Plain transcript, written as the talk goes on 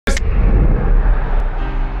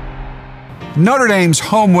Notre Dame's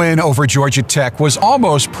home win over Georgia Tech was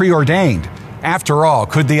almost preordained. After all,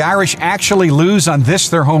 could the Irish actually lose on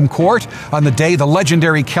their home court on the day the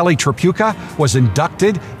legendary Kelly Tripucka was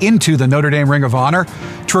inducted into the Notre Dame Ring of Honor?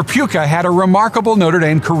 Tripucka had a remarkable Notre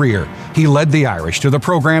Dame career. He led the Irish to the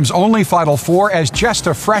program's only Final Four as just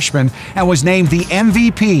a freshman and was named the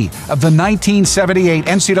MVP of the 1978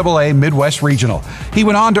 NCAA Midwest Regional. He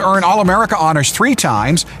went on to earn All-America honors 3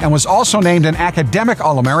 times and was also named an academic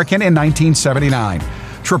All-American in 1979.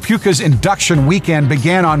 Tripucka's induction weekend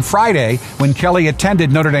began on Friday when Kelly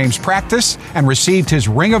attended Notre Dame's practice and received his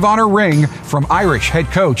Ring of Honor ring from Irish head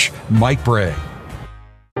coach Mike Bray.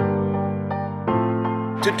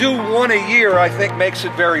 To do one a year, I think, makes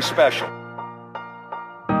it very special.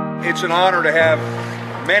 It's an honor to have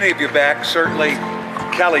many of you back, certainly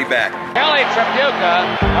Kelly back. Kelly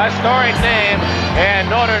Tripucka, a storied name in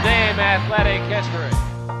Notre Dame athletic history.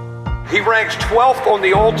 He ranks 12th on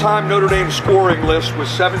the all-time Notre Dame scoring list with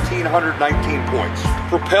 1,719 points.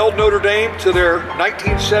 Propelled Notre Dame to their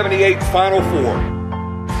 1978 Final Four.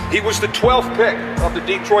 He was the 12th pick of the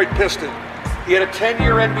Detroit Pistons. He had a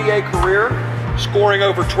 10-year NBA career, scoring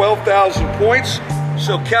over 12,000 points.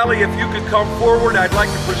 So Kelly, if you could come forward, I'd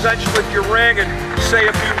like to present you with your ring and say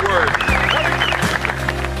a few words.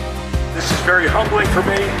 This is very humbling for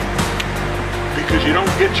me because you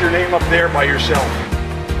don't get your name up there by yourself.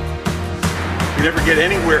 You never get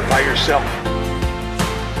anywhere by yourself.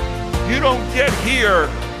 You don't get here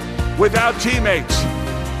without teammates.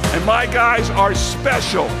 And my guys are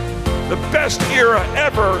special. The best era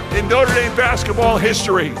ever in Notre Dame basketball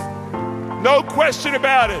history. No question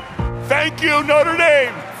about it. Thank you, Notre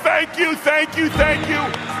Dame. Thank you, thank you, thank you.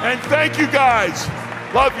 And thank you, guys.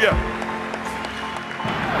 Love you.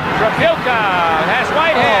 Tripucka has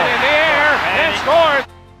Whitehead in the air and scores.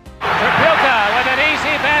 Tripucka with an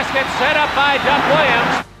easy basket set up by Duck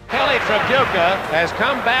Williams. Kelly Tripucka has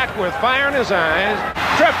come back with fire in his eyes.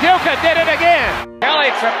 Tripucka did it again. Kelly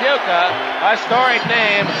Tripucka, a storied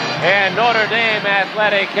name in Notre Dame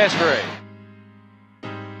athletic history.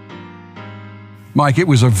 Mike, it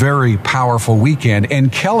was a very powerful weekend,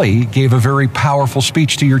 and Kelly gave a very powerful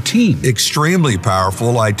speech to your team. Extremely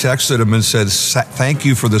powerful. I texted him and said, thank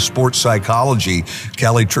you for the sports psychology,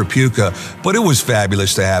 Kelly Tripucka. But it was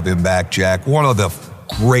fabulous to have him back, Jack. One of the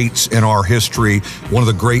greats in our history, one of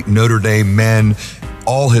the great Notre Dame men.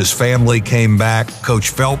 All his family came back. Coach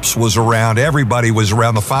Phelps was around. Everybody was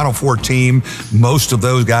around. The Final Four team, most of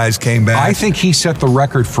those guys came back. I think he set the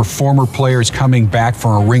record for former players coming back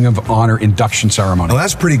for a Ring of Honor induction ceremony. Well,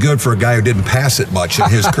 that's pretty good for a guy who didn't pass it much in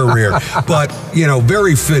his career. But, you know,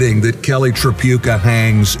 very fitting that Kelly Tripucka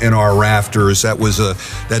hangs in our rafters.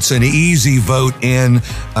 That's an easy vote in.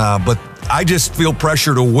 But I just feel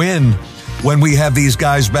pressure to win when we have these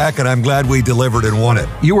guys back, and I'm glad we delivered and won it.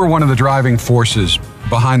 You were one of the driving forces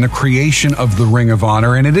behind the creation of the Ring of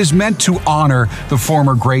Honor, and it is meant to honor the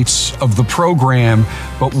former greats of the program.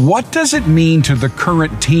 But what does it mean to the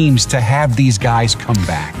current teams to have these guys come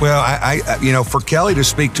back? Well, for Kelly to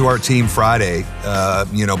speak to our team Friday,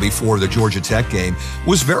 before the Georgia Tech game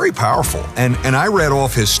was very powerful. And I read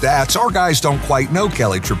off his stats. Our guys don't quite know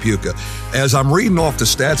Kelly Tripucka. As I'm reading off the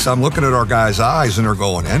stats, I'm looking at our guys' eyes, and they're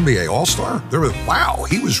going, NBA All-Star? Wow,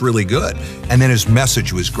 he was really good. And then his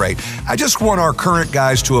message was great. I just want our current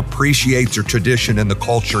guys to appreciate the tradition and the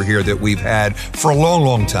culture here that we've had for a long,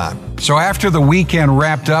 long time. So after the weekend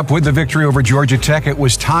wrapped up with the victory over Georgia Tech, it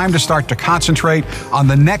was time to start to concentrate on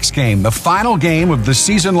the next game, the final game of the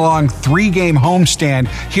season-long 3-game homestand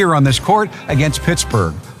here on this court against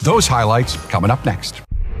Pittsburgh. Those highlights coming up next.